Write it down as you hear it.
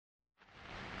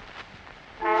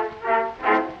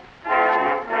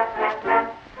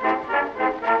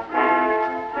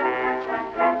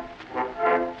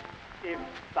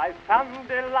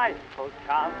delightful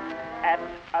chance at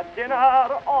a dinner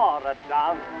or a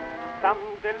dance. Some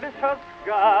delicious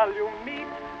girl you meet,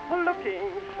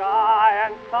 looking shy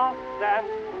and soft and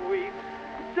sweet.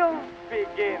 Don't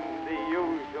begin the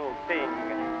usual thing.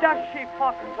 Does she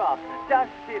foxtrot? Does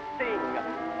she sing?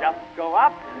 Just go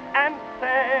up and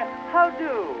say, how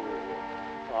do?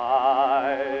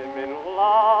 I'm in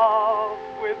love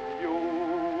with you.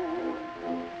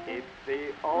 It's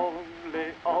the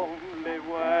only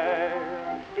way.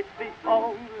 It's the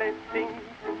only thing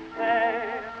to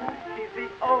say. She's the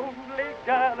only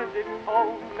girl and it's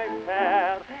only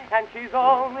fair. And she's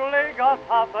only got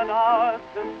half an hour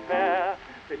to spare.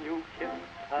 Then you kiss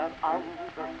her on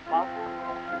the spot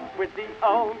with the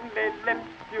only lips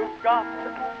you've got.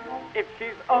 If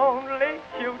she's only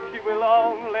cute, she will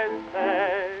only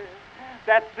say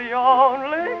that's the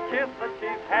only kiss that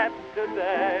she's had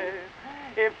today.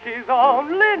 If she's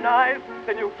only nice,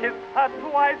 then you kiss her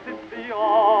twice. It's the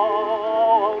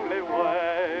only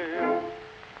way.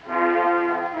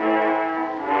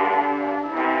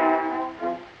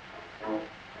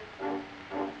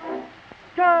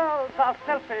 Girls are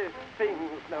selfish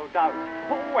things, no doubt.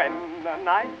 When a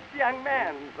nice young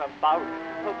man's about,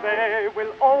 they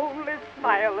will only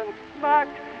smile and smirk.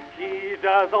 He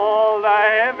does all the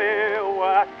heavy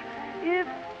work. If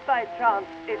by chance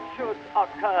it should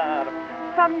occur,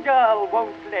 some girl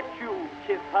won't let you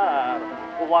kiss her,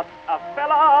 what's a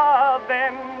fella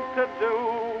then to do?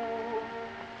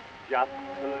 Just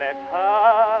let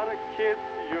her kiss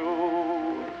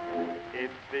you.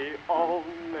 It's the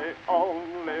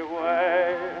only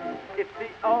way. It's the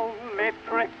only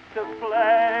trick to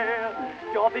play.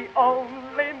 You're the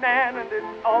only man and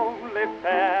it's only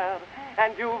fair.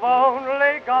 And you've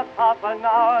only got half an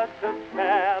hour to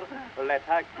spare. Let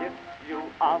her kiss you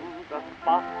on the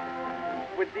spot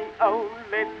with the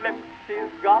only lips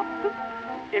she's got.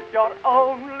 If you're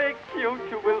only cute,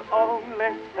 you will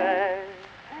only say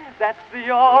that's the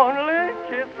only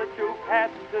kiss that you've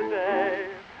had today.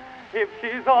 If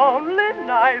she's only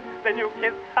nice, then you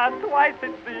kiss her twice.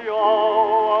 It's the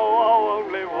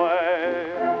only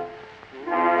way.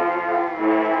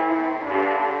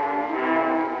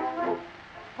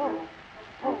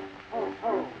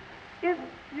 If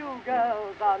you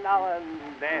girls are now and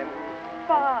then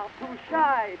far too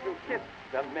shy to kiss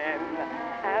the men,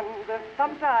 and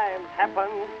sometimes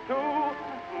happens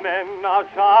too, men are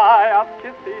shy of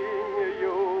kissing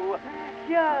you,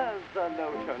 here's a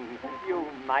notion you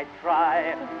might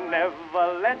try.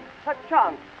 Never let a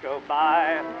chance go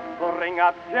by. Ring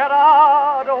up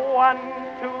Gerard 1,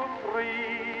 2, 3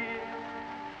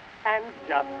 and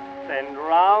just send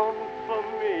round for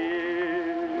me.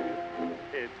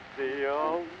 It's the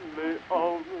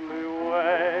only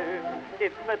way.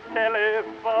 It's the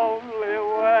telephonely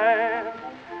way.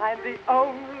 I'm the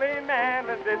only man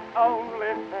and it's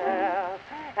only fair.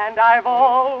 And I've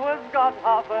always got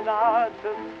half an hour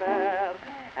to spare.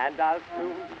 And I'll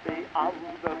soon be on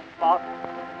the spot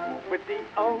with the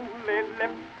only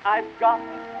lips I've got.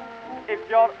 If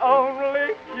you're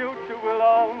only cute, you will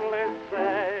only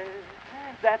say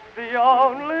that's the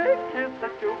only kiss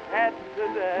that you've had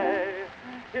today.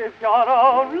 If you're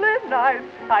only nice,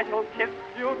 I shall kiss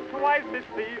you twice. It's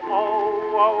the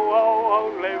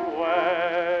only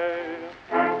way.